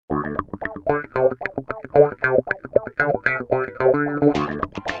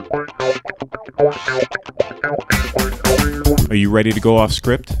Are you ready to go off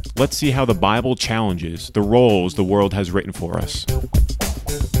script? Let's see how the Bible challenges the roles the world has written for us.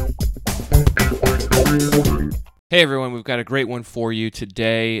 Hey everyone, we've got a great one for you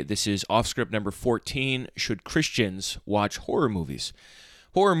today. This is Off Script number 14. Should Christians watch horror movies?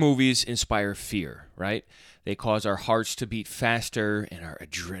 Horror movies inspire fear, right? They cause our hearts to beat faster and our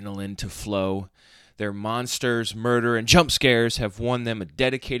adrenaline to flow. Their monsters, murder, and jump scares have won them a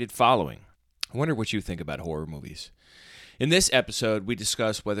dedicated following. I wonder what you think about horror movies. In this episode, we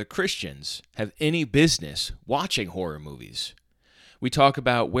discuss whether Christians have any business watching horror movies. We talk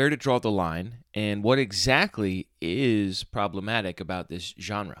about where to draw the line and what exactly is problematic about this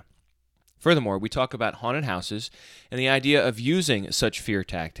genre. Furthermore, we talk about haunted houses and the idea of using such fear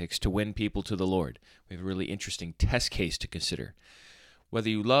tactics to win people to the Lord. We have a really interesting test case to consider. Whether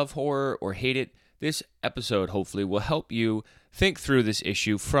you love horror or hate it, this episode hopefully will help you think through this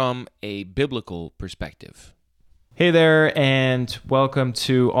issue from a biblical perspective. Hey there, and welcome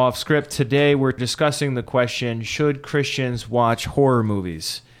to Off Script. Today we're discussing the question, should Christians watch horror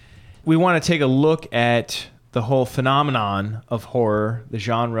movies? We want to take a look at the whole phenomenon of horror, the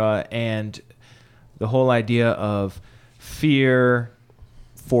genre, and the whole idea of fear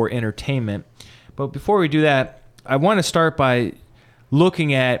for entertainment. But before we do that, I want to start by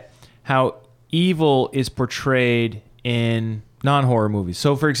looking at how evil is portrayed in non-horror movies.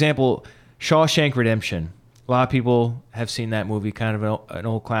 So, for example, Shawshank Redemption. A lot of people have seen that movie, kind of an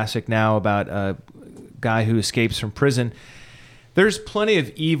old classic now about a guy who escapes from prison. There's plenty of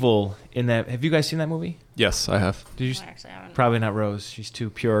evil in that. Have you guys seen that movie? Yes, I have. Did you? Actually, I haven't. Probably not Rose. She's too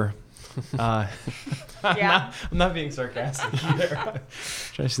pure. Yeah. I'm not being sarcastic either.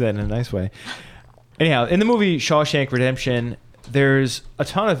 Trying to say that in a nice way. Anyhow, in the movie Shawshank Redemption, there's a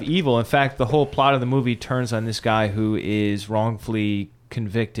ton of evil. In fact, the whole plot of the movie turns on this guy who is wrongfully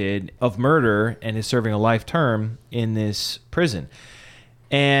convicted of murder and is serving a life term in this prison.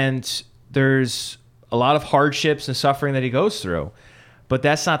 And there's a lot of hardships and suffering that he goes through. But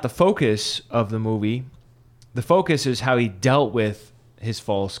that's not the focus of the movie. The focus is how he dealt with his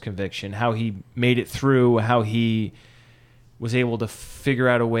false conviction, how he made it through, how he was able to figure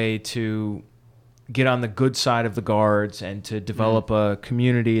out a way to get on the good side of the guards and to develop a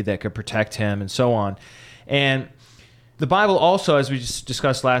community that could protect him and so on. And the Bible also, as we just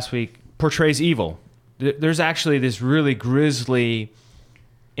discussed last week, portrays evil. There's actually this really grisly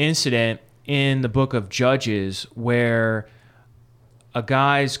incident in the book of Judges where a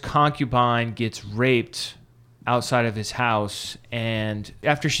guy's concubine gets raped outside of his house, and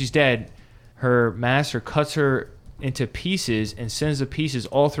after she's dead, her master cuts her into pieces and sends the pieces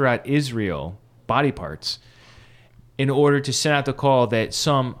all throughout Israel, body parts, in order to send out the call that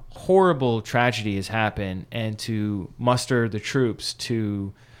some horrible tragedy has happened and to muster the troops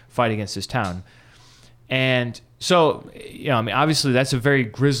to fight against this town. And so, obviously that's a very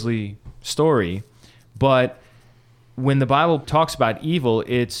grisly story, but when the Bible talks about evil,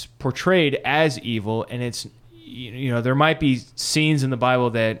 it's portrayed as evil, and it's, there might be scenes in the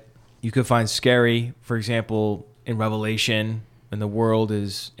Bible that you could find scary, for example, in Revelation, when the world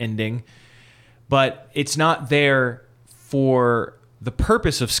is ending, but it's not there for the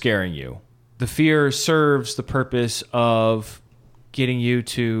purpose of scaring you. The fear serves the purpose of getting you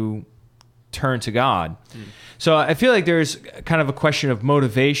to turn to God. So I feel like there's kind of a question of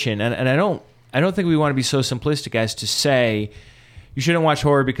motivation, and I don't think we want to be so simplistic as to say you shouldn't watch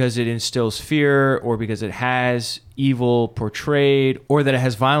horror because it instills fear or because it has evil portrayed or that it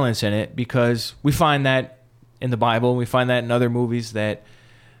has violence in it, because we find that in the Bible and we find that in other movies that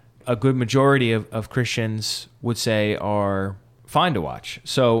a good majority of Christians would say are fine to watch.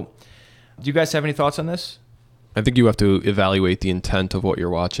 So do you guys have any thoughts on this? I think you have to evaluate the intent of what you're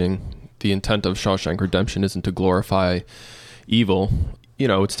watching. The intent of Shawshank Redemption isn't to glorify evil.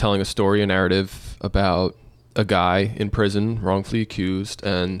 It's telling a story, a narrative about a guy in prison, wrongfully accused,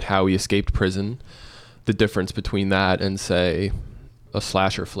 and how he escaped prison. The difference between that and, say, a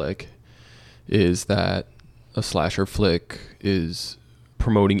slasher flick is that a slasher flick is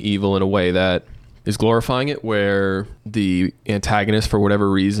promoting evil in a way that is glorifying it, where the antagonist, for whatever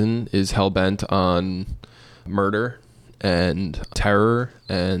reason, is hell-bent on murder and terror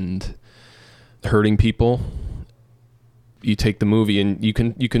and hurting people. You take the movie and you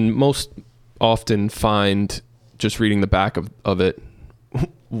can most often find, just reading the back of it,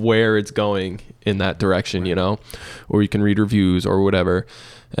 where it's going in that direction, or you can read reviews or whatever,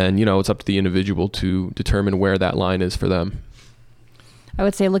 and it's up to the individual to determine where that line is for them. I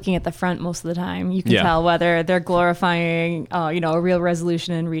would say looking at the front most of the time, you can Yeah. tell whether they're glorifying, a real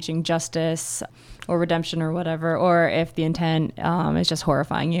resolution and reaching justice or redemption or whatever, or if the intent is just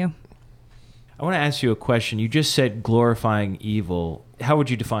horrifying you. I want to ask you a question. You just said glorifying evil. How would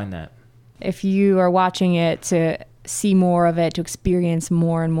you define that? If you are watching it to see more of it, to experience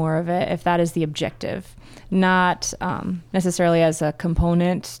more and more of it, if that is the objective, not necessarily as a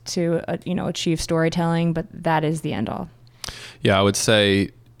component to achieve storytelling, but that is the end all. Yeah, I would say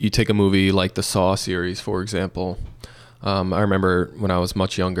you take a movie like the Saw series, for example. I remember when I was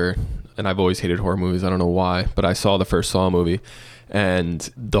much younger, and I've always hated horror movies. I don't know why, but I saw the first Saw movie, and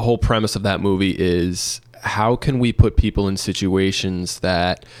the whole premise of that movie is how can we put people in situations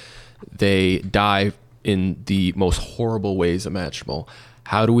that they die in the most horrible ways imaginable?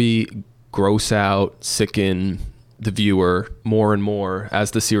 How do we gross out, sicken the viewer more and more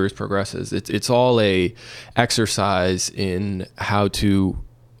as the series progresses? It's all a exercise in how to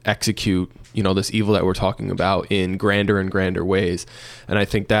execute, this evil that we're talking about in grander and grander ways. And I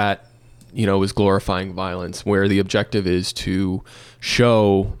think that, is glorifying violence, where the objective is to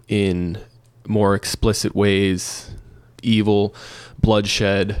show in more explicit ways evil,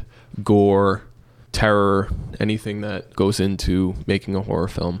 bloodshed, gore, terror, anything that goes into making a horror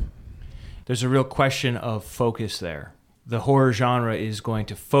film. There's a real question of focus there. The horror genre is going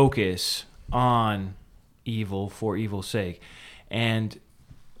to focus on evil for evil's sake. And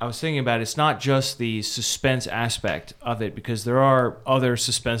I was thinking about it's not just the suspense aspect of it, because there are other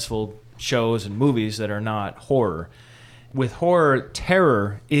suspenseful shows and movies that are not horror. With horror,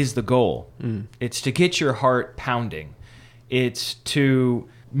 terror is the goal. It's to get your heart pounding. It's to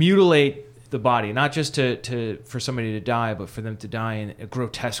mutilate the body, not just for somebody to die, but for them to die in a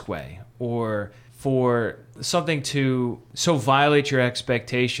grotesque way, or for something to so violate your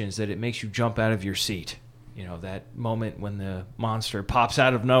expectations that it makes you jump out of your seat. That moment when the monster pops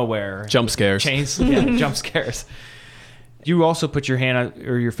out of nowhere. Jump scares. Jump scares. You also put your hand on,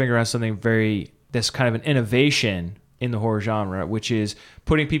 or your finger on something that's kind of an innovation in the horror genre, which is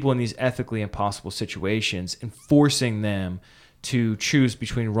putting people in these ethically impossible situations and forcing them to choose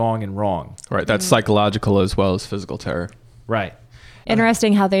between wrong and wrong. Right. That's psychological as well as physical terror. Right.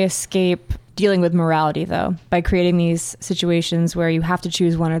 Interesting how they escape dealing with morality, though, by creating these situations where you have to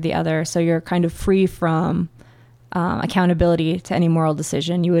choose one or the other. So you're kind of free from accountability to any moral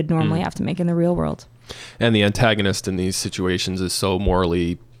decision you would normally have to make in the real world. And the antagonist in these situations is so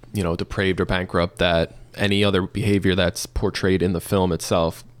morally, depraved or bankrupt that any other behavior that's portrayed in the film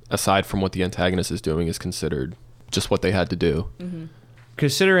itself, aside from what the antagonist is doing, is considered just what they had to do. Mm-hmm.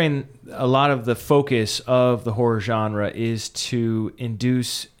 Considering a lot of the focus of the horror genre is to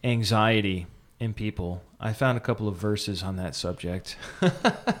induce anxiety in people, I found a couple of verses on that subject.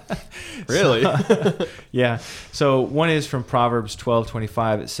 Really? Yeah. So one is from Proverbs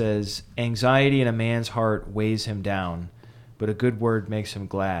 12:25. It says, "Anxiety in a man's heart weighs him down, but a good word makes him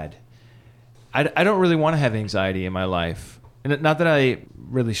glad." I don't really want to have anxiety in my life. And not that I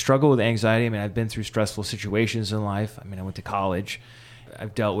really struggle with anxiety. I mean, I've been through stressful situations in life. I mean, I went to college.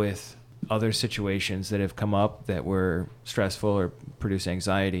 I've dealt with other situations that have come up that were stressful or produce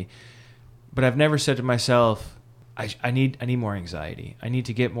anxiety. But I've never said to myself, I need more anxiety. I need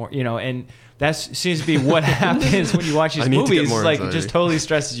to get more, and that seems to be what happens when you watch these movies. Like, it just totally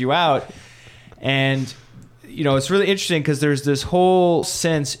stresses you out. And, it's really interesting because there's this whole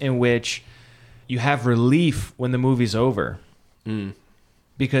sense in which you have relief when the movie's over.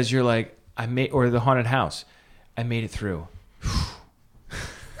 Because you're like, or the haunted house, I made it through.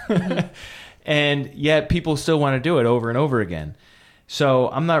 And yet people still want to do it over and over again. So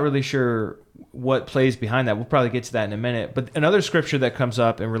I'm not really sure what plays behind that. We'll probably get to that in a minute. But another scripture that comes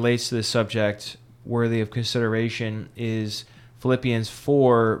up and relates to this subject worthy of consideration is Philippians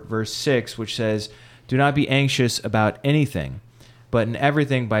 4, verse 6, which says, "Do not be anxious about anything, but in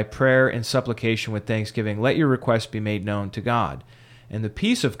everything by prayer and supplication with thanksgiving, let your requests be made known to God. And the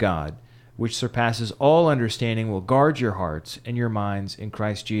peace of God, which surpasses all understanding, will guard your hearts and your minds in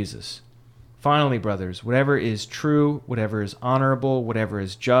Christ Jesus. Finally, brothers, whatever is true, whatever is honorable, whatever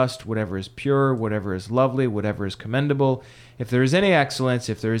is just, whatever is pure, whatever is lovely, whatever is commendable, if there is any excellence,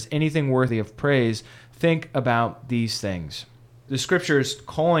 if there is anything worthy of praise, think about these things." The scripture is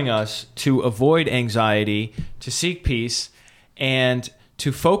calling us to avoid anxiety, to seek peace, and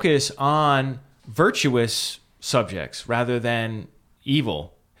to focus on virtuous subjects rather than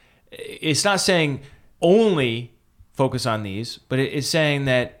evil. It's not saying only focus on these, but it is saying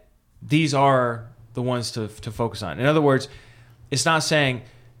that these are the ones to focus on. In other words, it's not saying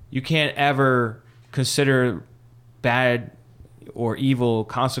you can't ever consider bad or evil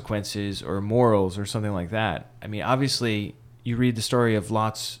consequences or morals or something like that. I mean, obviously, you read the story of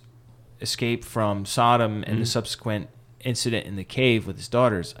Lot's escape from Sodom and the subsequent incident in the cave with his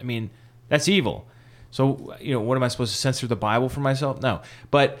daughters. I mean, that's evil. So, what am I supposed to censor the Bible for myself? No.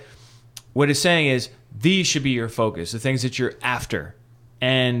 But what it's saying is these should be your focus, the things that you're after.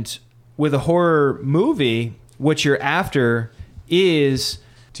 And with a horror movie, what you're after is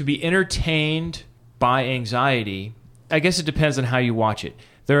to be entertained by anxiety. I guess it depends on how you watch it.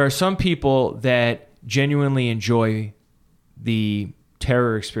 There are some people that genuinely enjoy the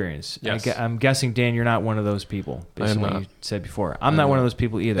terror experience. Yes. I'm guessing, Dan, you're not one of those people, based on what you said before. I'm not one of those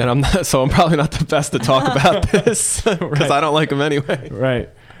people either. And I'm not, so I'm probably not the best to talk about this because I don't like them anyway.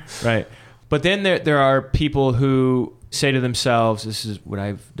 Right. But then there are people who say to themselves, this is what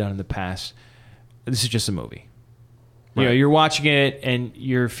I've done in the past, this is just a movie. Right. You're watching it and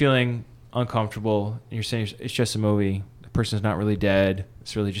you're feeling uncomfortable. And you're saying it's just a movie. The person's not really dead.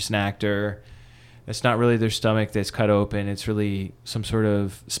 It's really just an actor. It's not really their stomach that's cut open. It's really some sort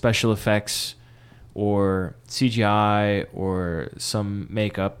of special effects or CGI or some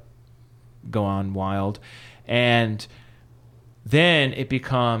makeup go on wild. And then it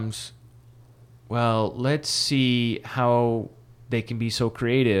becomes, well, let's see how they can be so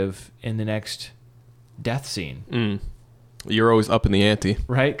creative in the next death scene. You're always up in the ante.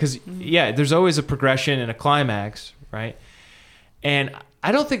 Right? Because, there's always a progression and a climax, right? And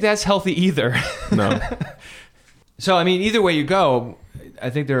I don't think that's healthy either. No. So, I mean, either way you go, I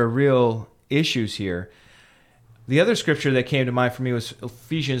think there are real issues here. The other scripture that came to mind for me was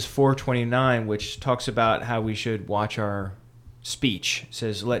Ephesians 4:29, which talks about how we should watch our speech. It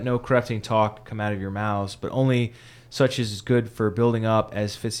says, let no corrupting talk come out of your mouths, but only such as is good for building up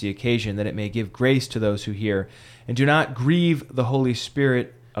as fits the occasion, that it may give grace to those who hear. And do not grieve the Holy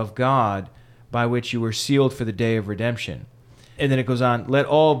Spirit of God, by which you were sealed for the day of redemption. And then it goes on, let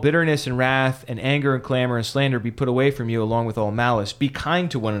all bitterness and wrath and anger and clamor and slander be put away from you, along with all malice. Be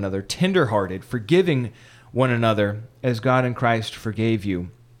kind to one another, tenderhearted, forgiving one another, as God in Christ forgave you.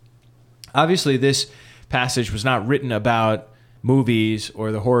 Obviously, this passage was not written about movies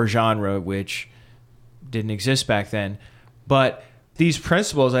or the horror genre, which didn't exist back then. But these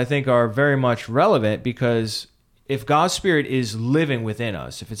principles, I think, are very much relevant, because if God's Spirit is living within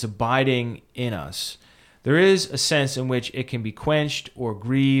us, if it's abiding in us, there is a sense in which it can be quenched or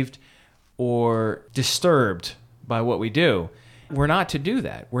grieved or disturbed by what we do. We're not to do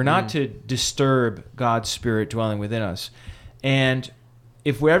that. We're not to disturb God's Spirit dwelling within us. And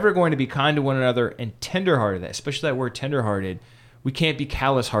if we're ever going to be kind to one another and tenderhearted, especially that word tenderhearted, we can't be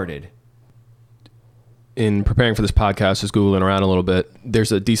callous-hearted. In preparing for this podcast, just Googling around a little bit,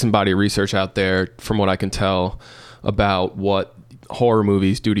 there's a decent body of research out there, from what I can tell, about what horror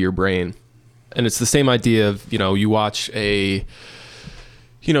movies do to your brain. And it's the same idea of, you watch a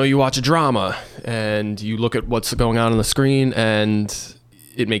drama and you look at what's going on the screen and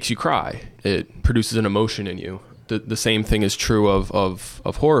it makes you cry. It produces an emotion in you. The same thing is true of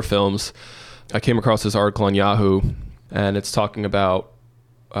horror films. I came across this article on Yahoo, and it's talking about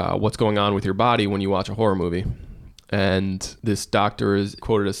what's going on with your body when you watch a horror movie. And this doctor is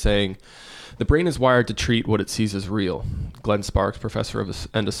quoted as saying, the brain is wired to treat what it sees as real. Glenn Sparks, professor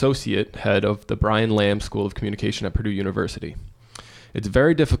and associate head of the Brian Lamb School of Communication at Purdue University. It's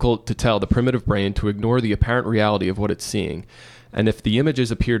very difficult to tell the primitive brain to ignore the apparent reality of what it's seeing. And if the images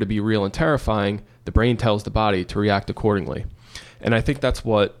appear to be real and terrifying, the brain tells the body to react accordingly. And I think that's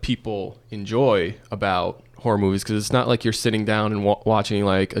what people enjoy about horror movies, because it's not like you're sitting down and watching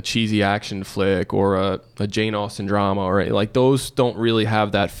like a cheesy action flick or a Jane Austen drama, or like those don't really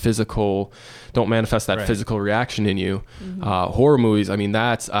have that don't manifest that physical reaction in you. Horror movies, I mean,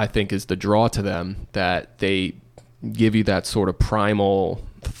 I think is the draw to them, that they give you that sort of primal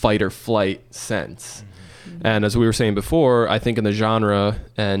fight or flight sense. And as we were saying before, I think in the genre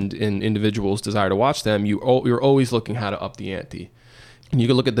and in individuals' desire to watch them, you're always looking how to up the ante. And you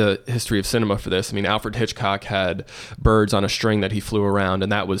can look at the history of cinema for this. I mean, Alfred Hitchcock had birds on a string that he flew around,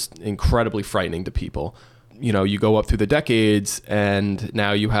 and that was incredibly frightening to people. You go up through the decades, and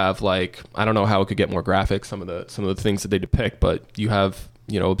now you have, like, I don't know how it could get more graphic, some of the things that they depict, but you have,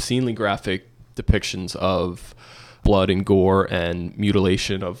 obscenely graphic depictions of blood and gore and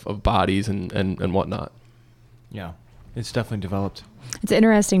mutilation of bodies and whatnot. Yeah, it's definitely developed. It's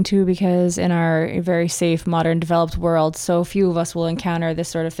interesting, too, because in our very safe, modern, developed world, so few of us will encounter this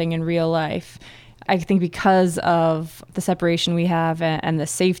sort of thing in real life. I think because of the separation we have and the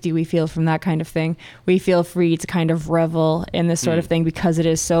safety we feel from that kind of thing, we feel free to kind of revel in this sort of thing because it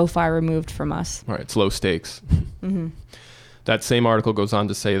is so far removed from us. Right, it's low stakes. That same article goes on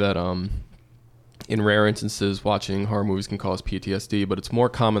to say that in rare instances, watching horror movies can cause PTSD, but it's more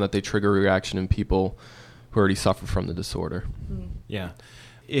common that they trigger a reaction in people who already suffer from the disorder. Yeah.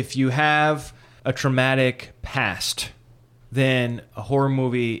 If you have a traumatic past, then a horror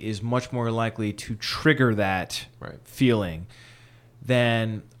movie is much more likely to trigger that feeling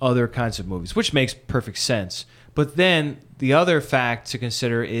than other kinds of movies, which makes perfect sense. But then the other fact to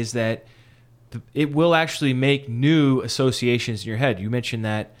consider is that it will actually make new associations in your head. You mentioned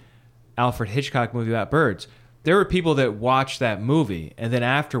that Alfred Hitchcock movie about birds. There were people that watched that movie and then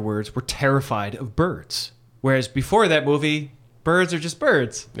afterwards were terrified of birds. Whereas before that movie, birds are just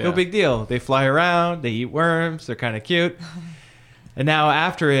birds. No Yeah. big deal. They fly around, they eat worms, they're kind of cute. And now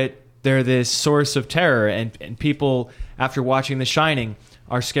after it, they're this source of terror. And people, after watching The Shining,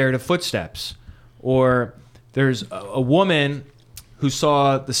 are scared of footsteps. Or there's a woman who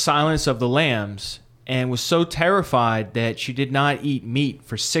saw The Silence of the Lambs and was so terrified that she did not eat meat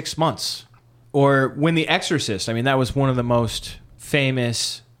for 6 months. Or when The Exorcist, I mean, that was one of the most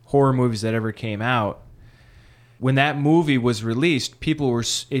famous horror movies that ever came out. When that movie was released,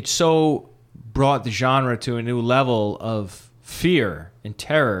 it so brought the genre to a new level of fear and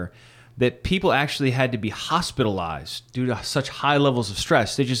terror that people actually had to be hospitalized due to such high levels of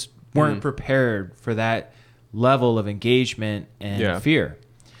stress. They just weren't prepared for that level of engagement and fear.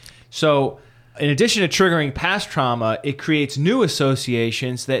 So in addition to triggering past trauma, it creates new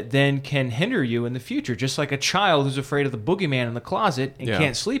associations that then can hinder you in the future. Just like a child who's afraid of the boogeyman in the closet and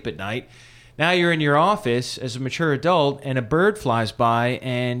can't sleep at night. Now you're in your office as a mature adult and a bird flies by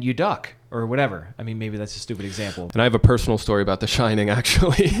and you duck or whatever. I mean, maybe that's a stupid example. And I have a personal story about The Shining,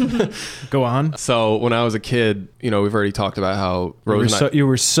 actually. Go on. So when I was a kid, we've already talked about how Rose and I... You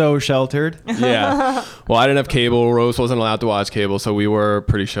were so sheltered. Yeah. Well, I didn't have cable. Rose wasn't allowed to watch cable, so we were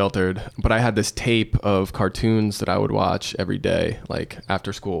pretty sheltered. But I had this tape of cartoons that I would watch every day, like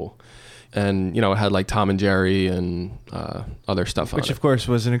after school. And, it had like Tom and Jerry and other stuff on it. Which, of course,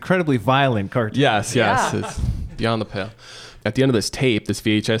 was an incredibly violent cartoon. Yes. It's beyond the pale. At the end of this tape, this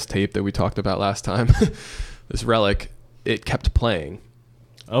VHS tape that we talked about last time, this relic, it kept playing.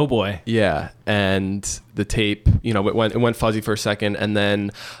 Oh, boy. Yeah. And the tape, it went fuzzy for a second. And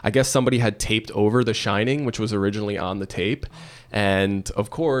then I guess somebody had taped over The Shining, which was originally on the tape. And, of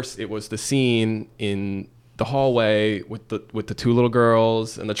course, it was the scene in the hallway with the two little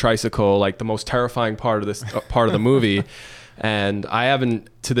girls and the tricycle, like the most terrifying part of this part of the movie. And I haven't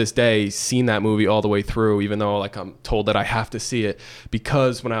to this day seen that movie all the way through, even though like I'm told that I have to see it,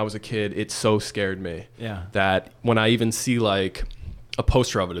 because when I was a kid it so scared me that when I even see like a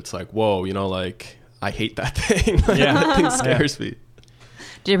poster of it, it's like, whoa, like I hate that thing. That thing scares me.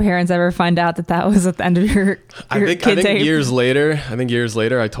 Did your parents ever find out that was at the end of your I think tape? years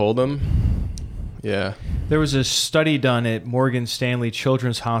later I told them. Yeah. There was a study done at Morgan Stanley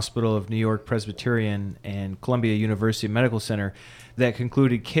Children's Hospital of New York Presbyterian and Columbia University Medical Center that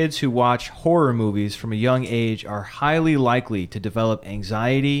concluded kids who watch horror movies from a young age are highly likely to develop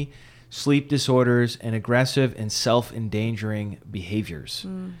anxiety, sleep disorders, and aggressive and self-endangering behaviors,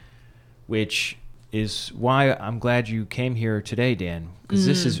 which is why I'm glad you came here today, Dan, because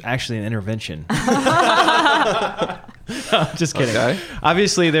this is actually an intervention. No, I'm just kidding. Okay.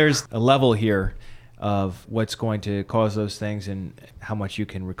 Obviously, there's a level here of what's going to cause those things and how much you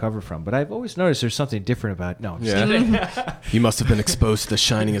can recover from. But I've always noticed there's something different about... No, I'm just kidding. You must have been exposed to The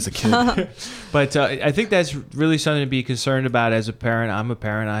Shining as a kid. But I think that's really something to be concerned about as a parent. I'm a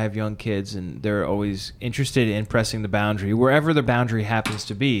parent. I have young kids, and they're always interested in pressing the boundary. Wherever the boundary happens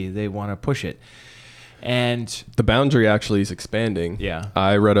to be, they want to push it. And the boundary actually is expanding. Yeah.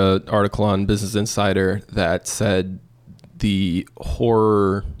 I read an article on Business Insider that said the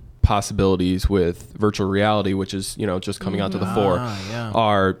horror possibilities with virtual reality, which is, just coming out to the fore,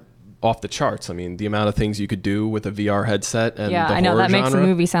 are off the charts. I mean, the amount of things you could do with a VR headset and the I know horror that makes a genre.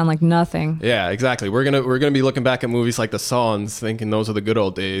 movie sound like nothing. Yeah, exactly. We're gonna be looking back at movies like The Songs, thinking those are the good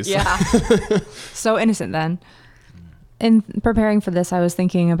old days. Yeah. So innocent then. In preparing for this, I was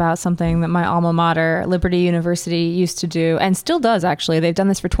thinking about something that my alma mater, Liberty University, used to do, and still does, actually. They've done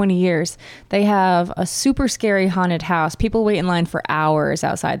this for 20 years. They have a super scary haunted house. People wait in line for hours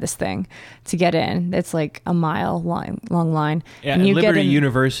outside this thing to get in. It's like a long line. Yeah, and Liberty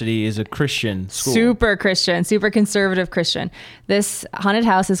University is a Christian school. Super Christian, super conservative Christian. This haunted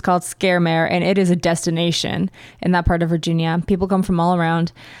house is called Scaremare, and it is a destination in that part of Virginia. People come from all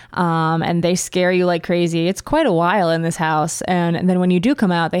around, and they scare you like crazy. It's quite a while in this house, and then when you do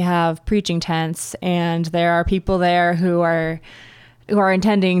come out, they have preaching tents, and there are people there who are who are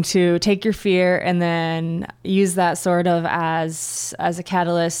intending to take your fear and then use that sort of as a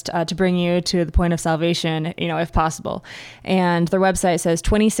catalyst to bring you to the point of salvation, if possible. And their website says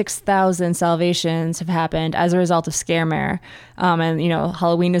 26,000 salvations have happened as a result of Scaremare. And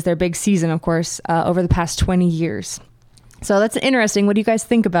Halloween is their big season, of course, over the past 20 years. So that's interesting. What do you guys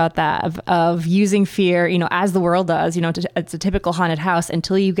think about that, of using fear, as the world does, it's a typical haunted house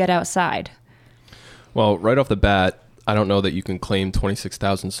until you get outside? Well, right off the bat, I don't know that you can claim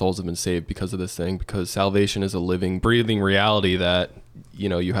 26,000 souls have been saved because of this thing, because salvation is a living, breathing reality that,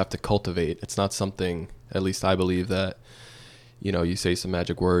 you have to cultivate. It's not something, at least I believe, that, you say some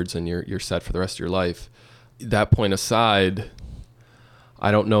magic words and you're set for the rest of your life. That point aside,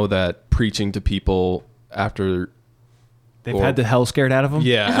 I don't know that preaching to people after they've had the hell scared out of them.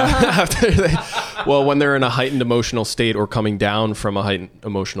 Yeah. When they're in a heightened emotional state or coming down from a heightened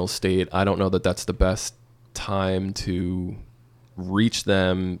emotional state, I don't know that that's the best time to reach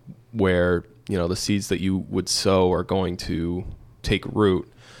them where, the seeds that you would sow are going to take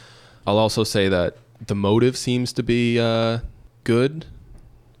root. I'll also say that the motive seems to be good.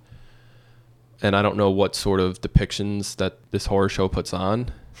 And I don't know what sort of depictions that this horror show puts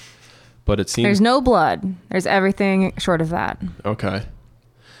on, but it seems... There's no blood. There's everything short of that. Okay.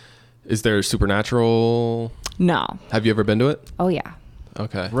 Is there supernatural? No. Have you ever been to it? Oh, yeah.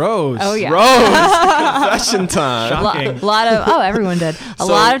 Okay. Rose. Oh, yeah. Rose. Confession time. Shocking. Lot of everyone did. A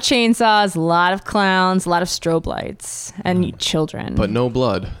lot of chainsaws, a lot of clowns, a lot of strobe lights, and children. But no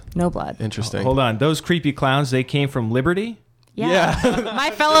blood. No blood. Interesting. Hold on. Those creepy clowns, they came from Liberty? Yeah.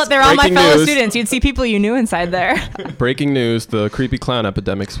 They're all my Breaking fellow news. students. You'd see people you knew inside there. Breaking news, the creepy clown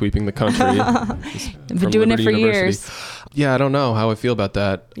epidemic sweeping the country. Been doing it for years. Yeah, I don't know how I feel about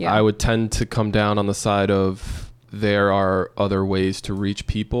that. Yeah. I would tend to come down on the side of there are other ways to reach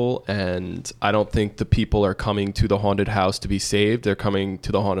people, and I don't think the people are coming to the haunted house to be saved. They're coming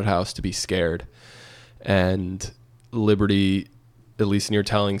to the haunted house to be scared. And Liberty, at least in your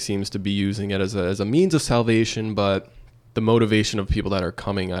telling, seems to be using it as a means of salvation, but the motivation of people that are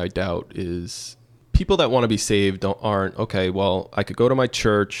coming, I doubt, is people that want to be saved aren't, okay, well, I could go to my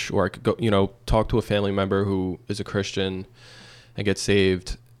church, or I could go, talk to a family member who is a Christian and get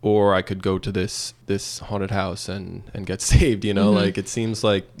saved, or I could go to this haunted house and get saved, Mm-hmm. Like it seems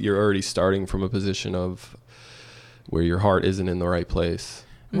like you're already starting from a position of where your heart isn't in the right place.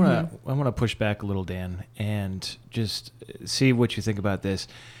 I want to push back a little, Dan, and just see what you think about this.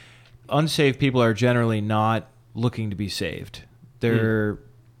 Unsaved people are generally not looking to be saved. They're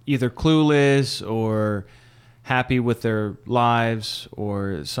either clueless or happy with their lives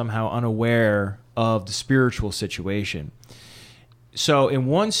or somehow unaware of the spiritual situation. So in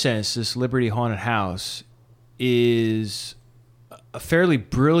one sense, this Liberty Haunted House is a fairly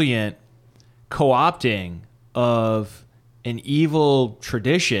brilliant co-opting of an evil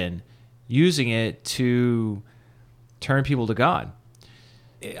tradition, using it to turn people to God.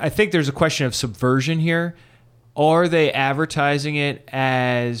 I think there's a question of subversion here. Are they advertising it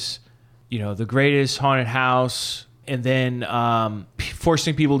as, the greatest haunted house and then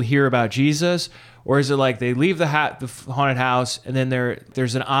forcing people to hear about Jesus? Or is it like they leave the haunted house and then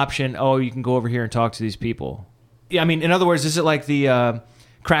there's an option, you can go over here and talk to these people? Yeah, I mean, in other words, is it like the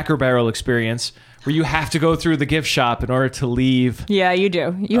Cracker Barrel experience where you have to go through the gift shop in order to leave? Yeah, you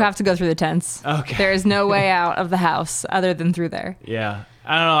do. You have to go through the tents. Okay. There is no way out of the house other than through there. Yeah.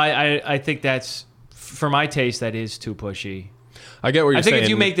 I don't know. I think that's, for my taste, that is too pushy. I get what you're saying. I think if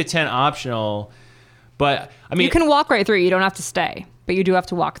you make the tent optional, but I mean... You can walk right through it. You don't have to stay, but you do have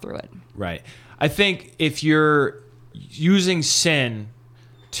to walk through it. Right. I think if you're using sin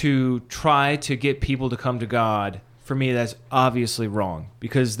to try to get people to come to God, for me, that's obviously wrong,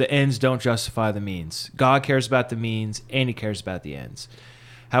 because the ends don't justify the means. God cares about the means, and he cares about the ends.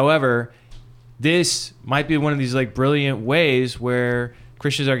 However, this might be one of these brilliant ways where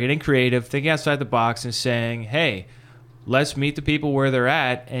Christians are getting creative, thinking outside the box, and saying, hey, let's meet the people where they're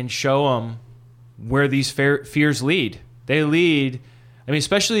at and show them where these fears lead. They lead... I mean,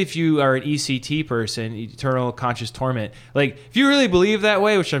 especially if you are an ECT person, eternal conscious torment. If you really believe that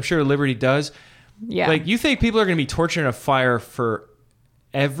way, which I'm sure Liberty does, yeah. You think people are going to be tortured in a fire for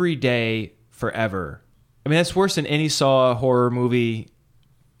every day, forever. I mean, that's worse than any Saw horror movie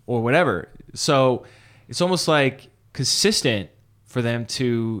or whatever. So it's almost consistent for them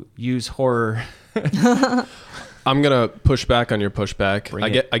to use horror. I'm going to push back on your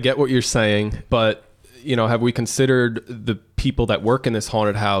pushback. I get what you're saying, but... have we considered the people that work in this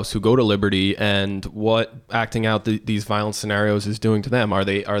haunted house who go to Liberty and what acting out these violent scenarios is doing to them? Are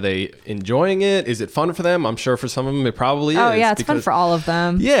they enjoying it? Is it fun for them? I'm sure for some of them it probably is. Oh, yeah, it's fun for all of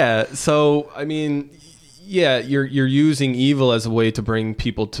them. Yeah. So, I mean, Yeah, you're using evil as a way to bring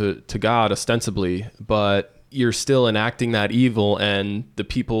people to God, ostensibly, but you're still enacting that evil, and the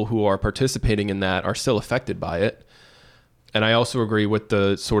people who are participating in that are still affected by it. And I also agree with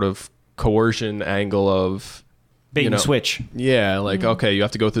the sort of coercion angle of Bait and switch. Yeah, like okay, you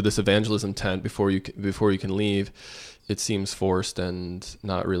have to go through this evangelism tent before you can leave. It seems forced and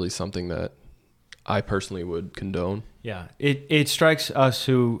not really something that I personally would condone. Yeah, it strikes us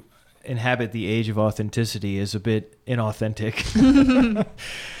who inhabit the age of authenticity as a bit inauthentic.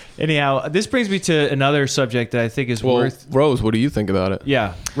 Anyhow, this brings me to another subject that I think is worth... Rose, what do you think about it?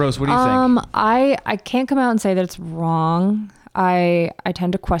 Yeah, Rose, what do you think? I can't come out and say that it's wrong. I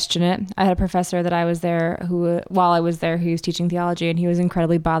tend to question it. I had a professor that I was there while I was there, who was teaching theology, and he was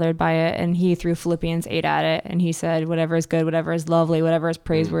incredibly bothered by it. And he threw Philippians 8 at it. And he said, whatever is good, whatever is lovely, whatever is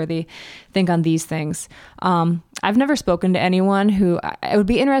praiseworthy, think on these things. I've never spoken to anyone it would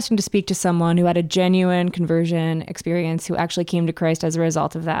be interesting to speak to someone who had a genuine conversion experience, who actually came to Christ as a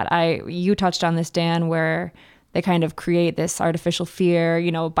result of that. You touched on this, Dan, where they kind of create this artificial fear,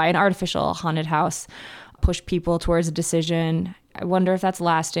 by an artificial haunted house, push people towards a decision. I wonder if that's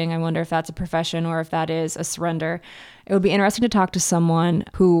lasting. I wonder if that's a profession or if that is a surrender. It would be interesting to talk to someone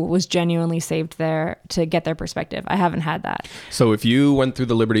who was genuinely saved there to get their perspective. I haven't had that. So if you went through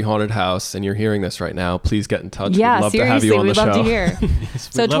the Liberty Haunted House and you're hearing this right now, please get in touch. Yeah, we'd love seriously, to have you on the show. We'd love to hear.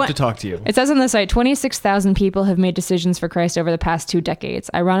 We'd love to talk to you. It says on the site, 26,000 people have made decisions for Christ over the past 2 decades.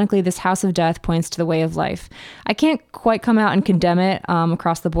 Ironically, this house of death points to the way of life. I can't quite come out and condemn it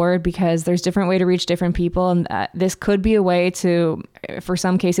across the board, because there's different way to reach different people. And this could be a way to, for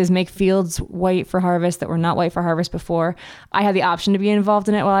some cases, make fields white for harvest that were not white for harvest before. I had the option to be involved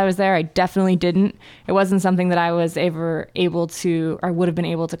in it while I was there. I definitely didn't. It wasn't something that I was ever able to, or would have been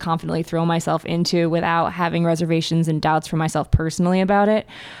able to confidently throw myself into without having reservations and doubts for myself personally about it.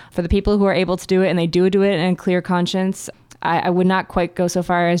 For the people who are able to do it, and they do it in a clear conscience, I would not quite go so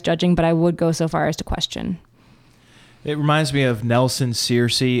far as judging, but I would go so far as to question. It reminds me of Nelson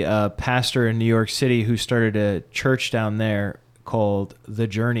Searcy, a pastor in New York City who started a church down there called The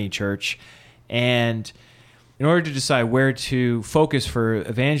Journey Church. And in order to decide where to focus for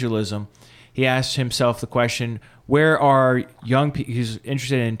evangelism, he asked himself the question, where are young people, he's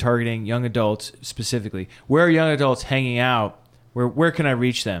interested in targeting young adults specifically, where are young adults hanging out, where can I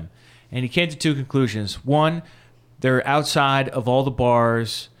reach them? And he came to 2 conclusions. One, they're outside of all the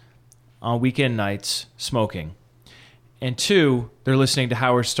bars on weekend nights smoking. And 2, they're listening to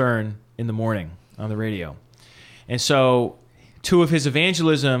Howard Stern in the morning on the radio. And so 2 of his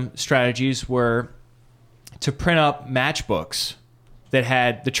evangelism strategies were to print up matchbooks that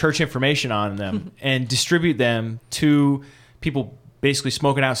had the church information on them and distribute them to people basically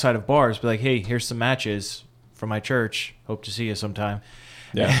smoking outside of bars. Be like, hey, here's some matches from my church. Hope to see you sometime.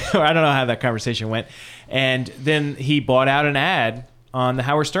 Yeah. I don't know how that conversation went. And then he bought out an ad on the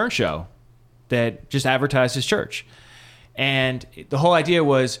Howard Stern show that just advertised his church. And the whole idea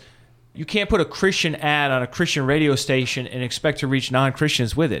was, you can't put a Christian ad on a Christian radio station and expect to reach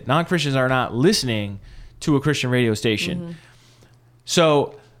non-Christians with it. Non-Christians are not listening to a Christian radio station. Mm-hmm.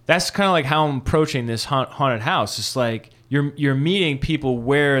 So that's kind of like how I'm approaching this haunted house. It's like you're meeting people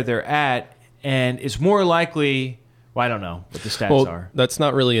where they're at, and it's more likely, well, I don't know what the stats are. That's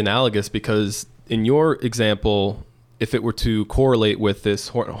not really analogous, because in your example, if it were to correlate with this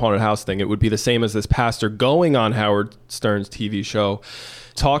haunted house thing, it would be the same as this pastor going on Howard Stern's TV show,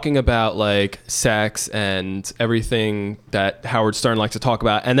 talking about like sex and everything that Howard Stern likes to talk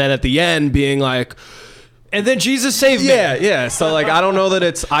about, and then at the end being like, and then Jesus saved me. Yeah. So like, I don't know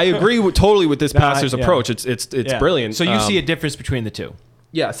that I agree totally with this pastor's approach. It's brilliant. So you see a difference between the 2?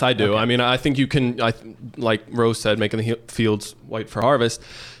 Yes, I do. Okay. I mean, I think you can, like Rose said, making the fields white for harvest.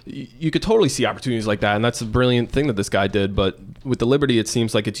 You could totally see opportunities like that, and that's a brilliant thing that this guy did. But with the Liberty, it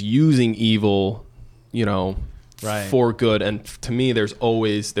seems like it's using evil, for good. And to me, there's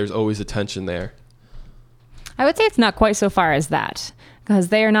always a tension there. I would say it's not quite so far as that, because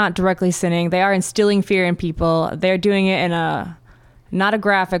they are not directly sinning. They are instilling fear in people. They're doing it in not a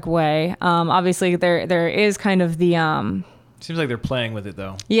graphic way. Obviously, there is kind of the... Seems like they're playing with it,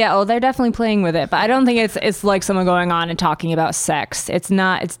 though. Yeah, they're definitely playing with it, but I don't think it's like someone going on and talking about sex. It's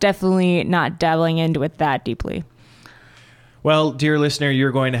definitely not dabbling into it that deeply. Well, dear listener,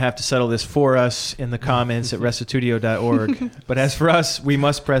 you're going to have to settle this for us in the comments at restitudio.org. But as for us, we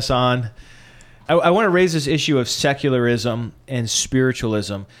must press on. I want to raise this issue of secularism and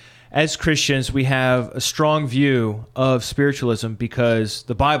spiritualism. As Christians, we have a strong view of spiritualism because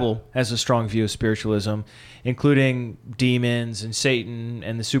the Bible has a strong view of spiritualism, including demons and Satan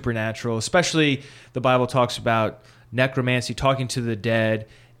and the supernatural. Especially the Bible talks about necromancy, talking to the dead,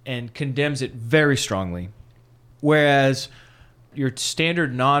 and condemns it very strongly. Whereas your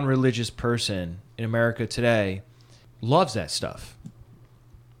standard non-religious person in America today loves that stuff.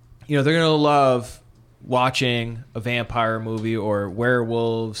 You know, they're going to love watching a vampire movie or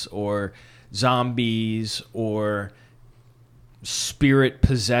werewolves or zombies or spirit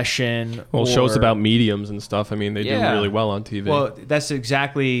possession. Well, shows about mediums and stuff. I mean, they do really well on TV. Well, that's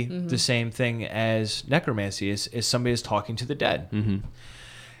exactly the same thing as necromancy, is somebody is talking to the dead. Mm-hmm.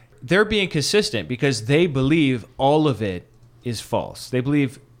 They're being consistent because they believe all of it is false. They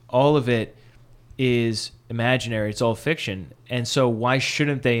believe all of it is imaginary. It's all fiction. And so why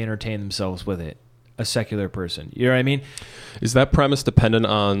shouldn't they entertain themselves with it? A secular person. You know what I mean? Is that premise dependent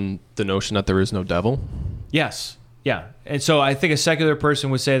on the notion that there is no devil? Yes. Yeah. And so I think a secular person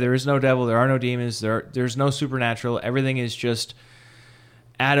would say there is no devil, there are no demons, there's no supernatural. Everything is just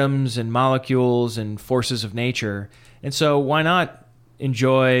atoms and molecules and forces of nature. And so why not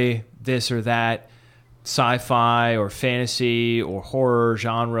enjoy this or that sci-fi or fantasy or horror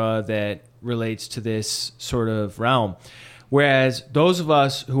genre that relates to this sort of realm? Whereas those of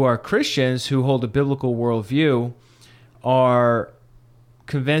us who are Christians who hold a biblical worldview are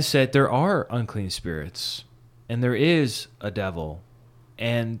convinced that there are unclean spirits and there is a devil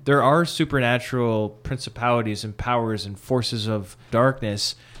and there are supernatural principalities and powers and forces of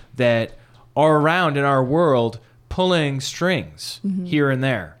darkness that are around in our world pulling strings here and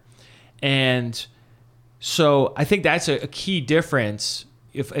there. And so I think that's a key difference.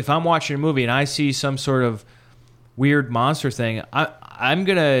 If I'm watching a movie and I see some sort of weird monster thing, I'm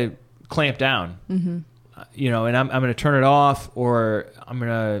going to clamp down, you know, and I'm going to turn it off or I'm going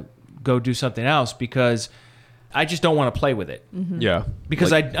to go do something else because I just don't want to play with it. Yeah.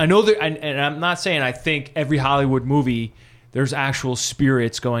 Because I know that, and I'm not saying I think every Hollywood movie there's actual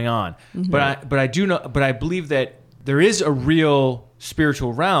spirits going on, but I do know, but I believe that there is a real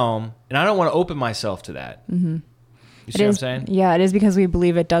spiritual realm, and I don't want to open myself to that. You see what I'm saying? Yeah, it is because we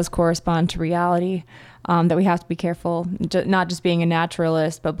believe it does correspond to reality. That we have to be careful, not just being a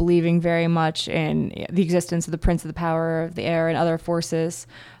naturalist, but believing very much in the existence of the prince of the power of the air and other forces.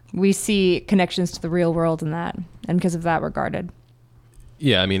 We see connections to the real world in that, and because of that, we're guarded.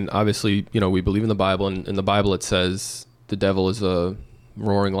 Yeah, I mean, obviously, you know, we believe in the Bible, and in the Bible it says the devil is a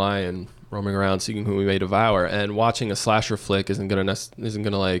roaring lion roaming around seeking whom he may devour. And watching a slasher flick isn't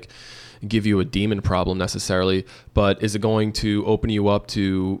gonna like give you a demon problem necessarily, but is it going to open you up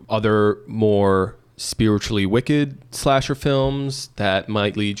to other more spiritually wicked slasher films that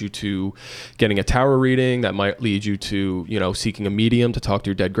might lead you to getting a tarot reading, that might lead you to, you know, seeking a medium to talk to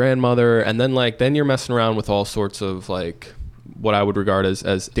your dead grandmother, and then you're messing around with all sorts of like what I would regard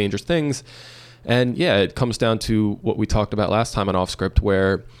as dangerous things. And yeah, it comes down to what we talked about last time on Off Script,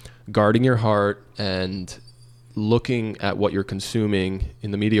 where guarding your heart and looking at what you're consuming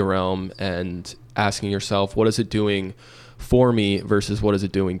in the media realm and asking yourself, what is it doing for me versus what is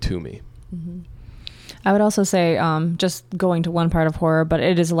it doing to me? I would also say, just going to one part of horror, but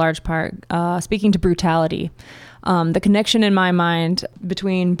it is a large part, speaking to brutality. The connection in my mind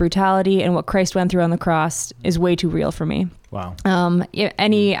between brutality and what Christ went through on the cross is way too real for me. Wow. A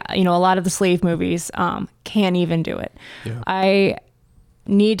lot of the slave movies can't even do it. Yeah. I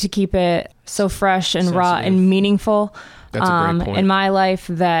need to keep it so fresh and raw and meaningful That's a great point. in my life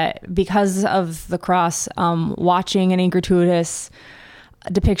that because of the cross, watching any gratuitous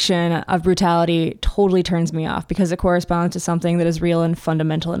depiction of brutality totally turns me off because it corresponds to something that is real and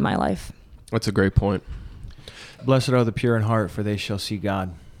fundamental in my life. That's a great point. Blessed are the pure in heart, for they shall see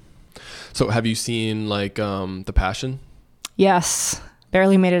God. So have you seen like The Passion? Yes.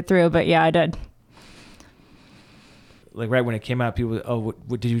 Barely made it through, but yeah, I did. Like right when it came out, people,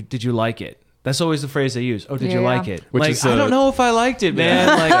 did you like it? That's always the phrase they use. Oh, did you Yeah. like it? Which like, is I don't know if I liked it, man.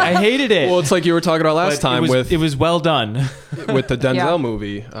 Like I hated it. Well, it's like you were talking about last But time it was well done. with the Denzel Yeah.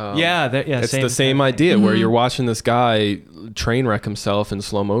 movie. It's the same thing. idea where you're watching this guy train wreck himself in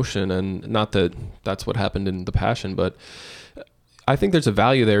slow motion, and not that that's what happened in The Passion, but I think there's a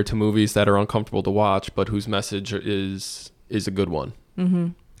value there to movies that are uncomfortable to watch, but whose message is a good one.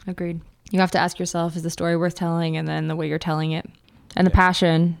 Agreed. You have to ask yourself, is the story worth telling? And then the way you're telling it. And The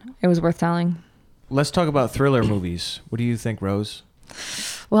Passion, it was worth telling. Let's talk about thriller movies. What do you think, Rose?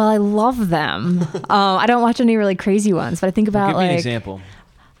 Well, I love them. I don't watch any really crazy ones, but I think about Give me an like, example.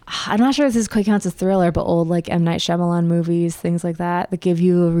 I'm not sure if this quite counts as thriller, but old like M. Night Shyamalan movies, things like that give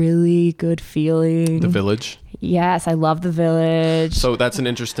you a really good feeling. The Village. Yes, I love The Village. So that's an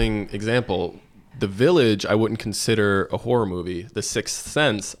interesting example. The Village, I wouldn't consider a horror movie. The Sixth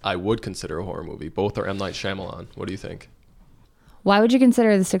Sense, I would consider a horror movie. Both are M. Night Shyamalan. What do you think? Why would you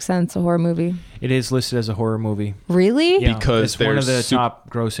consider The Sixth Sense a horror movie? It is listed as a horror movie. Really? Yeah, Because it's one of the there's top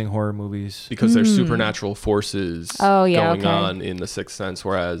grossing horror movies. Because there's supernatural forces going on in The Sixth Sense,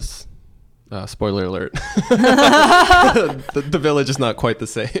 whereas, spoiler alert, the village is not quite the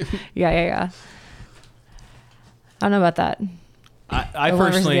same. Yeah. I don't know about that. I The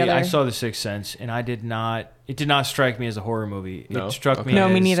one versus personally, the other. I saw The Sixth Sense, and it did not strike me as a horror movie. No? It struck me Okay. No,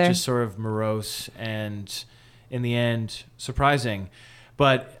 as me neither. just sort of morose and, in the end, surprising.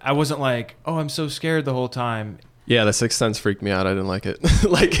 But I wasn't like, oh, I'm so scared the whole time. Yeah, The Sixth Sense freaked me out. I didn't like it.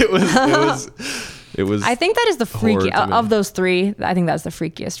 Like it was. I think that is the horror freaky to me. of those three. I think that's the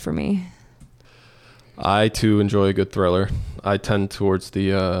freakiest for me. I too enjoy a good thriller. I tend towards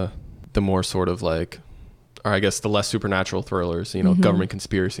the more sort of like, or I guess the less supernatural thrillers, government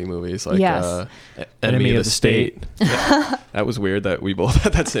conspiracy movies like Yes. Enemy of the State. Yeah, that was weird that we both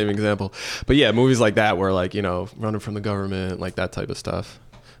had that same example. But yeah, movies like that where like, running from the government, like that type of stuff.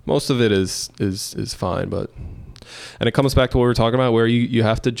 Most of it is fine, and it comes back to what we were talking about, where you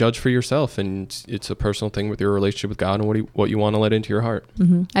have to judge for yourself, and it's a personal thing with your relationship with God and what you want to let into your heart.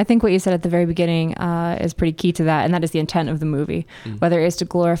 I think what you said at the very beginning is pretty key to that, and that is the intent of the movie, whether it is to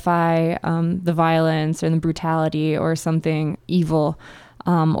glorify the violence or the brutality or something evil,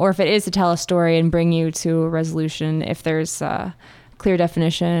 or if it is to tell a story and bring you to a resolution. If there's a clear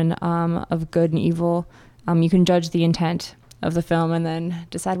definition of good and evil, you can judge the intent of the film and then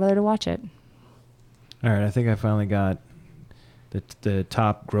decide whether to watch it. All right, I think I finally got the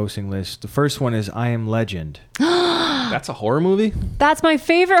top grossing list. The first one is I Am Legend. That's a horror movie? That's my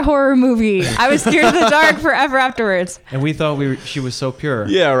favorite horror movie. I was scared of the dark forever afterwards. And we thought she was so pure.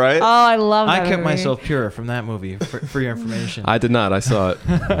 Yeah, right? Oh, I love that I kept movie. myself pure from that movie, for your information. I did not. I saw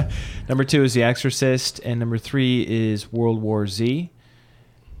it. Number 2 is The Exorcist, and number 3 is World War Z.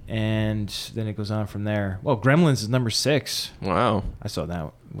 And then it goes on from there. Well, Gremlins is number 6. Wow. I saw that.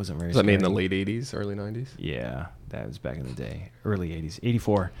 It wasn't very Was that made in the scary. late 80s, early 90s? Yeah, that was back in the day. Early 80s.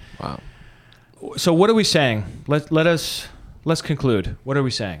 84. Wow. So what are we saying? Let's conclude. What are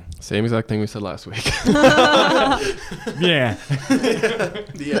we saying? Same exact thing we said last week. Yeah.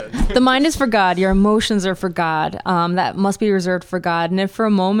 The mind is for God. Your emotions are for God. That must be reserved for God. And if for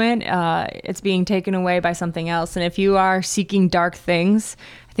a moment it's being taken away by something else, and if you are seeking dark things,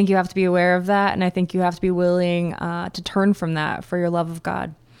 I think you have to be aware of that. And I think you have to be willing to turn from that for your love of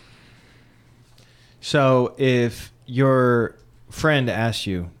God. So if your friend asks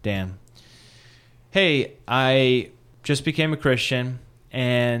you, Dan, hey, I just became a Christian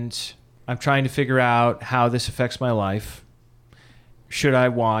and I'm trying to figure out how this affects my life. Should I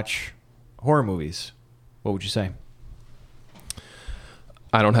watch horror movies? What would you say?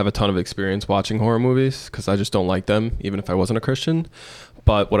 I don't have a ton of experience watching horror movies because I just don't like them, even if I wasn't a Christian.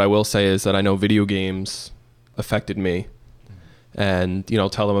 But what I will say is that I know video games affected me, and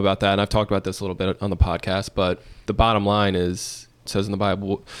tell them about that. And I've talked about this a little bit on the podcast, but the bottom line is, it says in the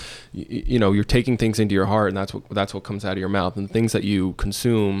Bible, you're taking things into your heart, and that's what comes out of your mouth, and the things that you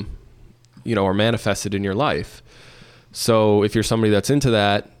consume, are manifested in your life. So if you're somebody that's into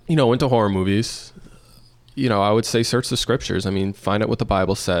that, into horror movies, I would say search the scriptures. I mean, find out what the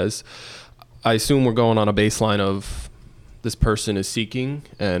Bible says. I assume we're going on a baseline of this person is seeking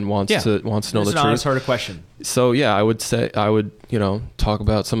and wants to know the It's an truth. honest, hard question. So yeah, I would talk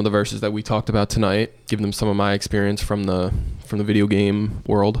about some of the verses that we talked about tonight, give them some of my experience from the video game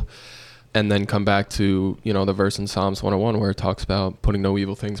world, and then come back to the verse in Psalms 101 where it talks about putting no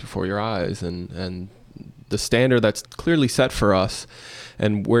evil things before your eyes, and the standard that's clearly set for us,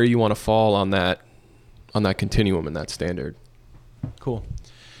 and where you want to fall on that continuum and that standard. Cool.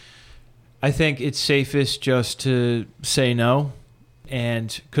 I think it's safest just to say no.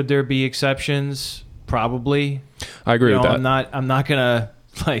 And could there be exceptions? Probably. I agree with that. I'm not gonna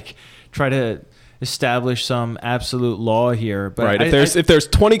try to establish some absolute law here. But right. If there's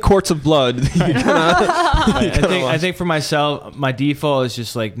 20 quarts of blood, I think for myself, my default is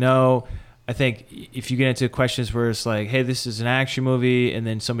just no. I think if you get into questions where it's like, hey, this is an action movie, and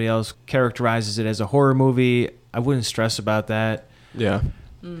then somebody else characterizes it as a horror movie, I wouldn't stress about that. Yeah.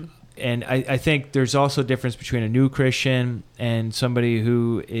 And I think there's also a difference between a new Christian and somebody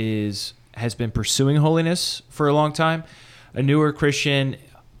who has been pursuing holiness for a long time. A newer Christian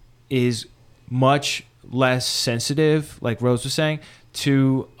is much less sensitive, like Rose was saying,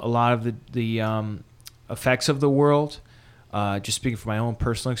 to a lot of the effects of the world. Just speaking from my own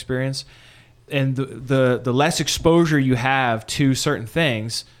personal experience. And the less exposure you have to certain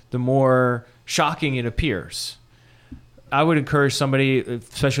things, the more shocking it appears. I would encourage somebody,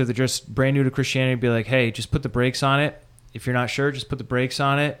 especially if they're just brand new to Christianity, to be like, hey, just put the brakes on it. If you're not sure, just put the brakes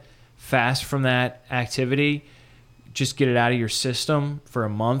on it. Fast from that activity. just get it out of your system for a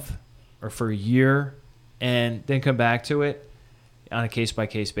month or for a year and then come back to it on a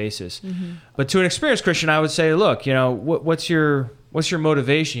case-by-case basis. But to an experienced Christian, I would say, look, what's your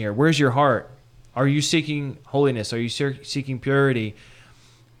motivation here? Where's your heart? Are you seeking holiness? Are you seeking purity?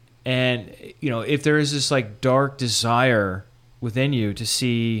 And, if there is this like dark desire within you to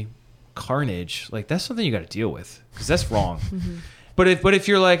see carnage, like that's something you got to deal with, because that's wrong. But if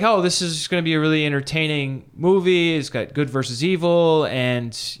you're like, oh, this is going to be a really entertaining movie, it's got good versus evil,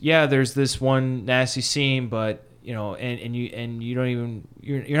 and yeah, there's this one nasty scene, but and you don't even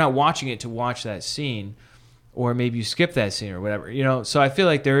you're not watching it to watch that scene, or maybe you skip that scene or whatever, So I feel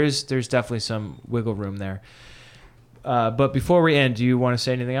like there's definitely some wiggle room there. But before we end, do you want to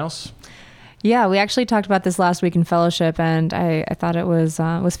say anything else? Yeah, we actually talked about this last week in fellowship, and I thought it was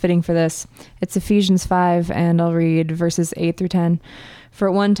fitting for this. It's Ephesians 5, and I'll read verses 8 through 10. For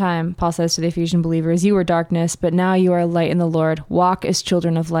at one time, Paul says to the Ephesian believers, you were darkness, but now you are light in the Lord. Walk as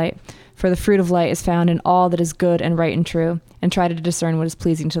children of light. For the fruit of light is found in all that is good and right and true, and try to discern what is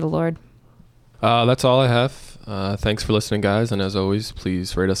pleasing to the Lord. That's all I have. Thanks for listening, guys. And as always,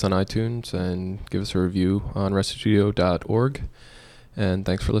 please rate us on iTunes and give us a review on restitutio.org. And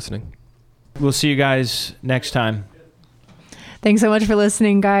thanks for listening. We'll see you guys next time. Thanks so much for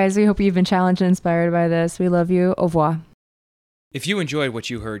listening, guys. We hope you've been challenged and inspired by this. We love you. Au revoir. If you enjoyed what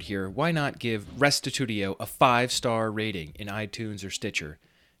you heard here, why not give Restitutio a 5-star rating in iTunes or Stitcher?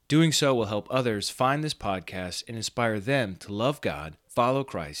 Doing so will help others find this podcast and inspire them to love God, follow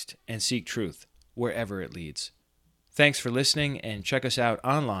Christ, and seek truth wherever it leads. Thanks for listening, and check us out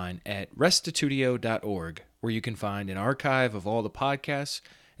online at restitutio.org, where you can find an archive of all the podcasts,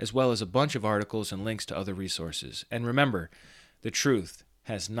 as well as a bunch of articles and links to other resources. And remember, the truth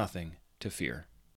has nothing to fear.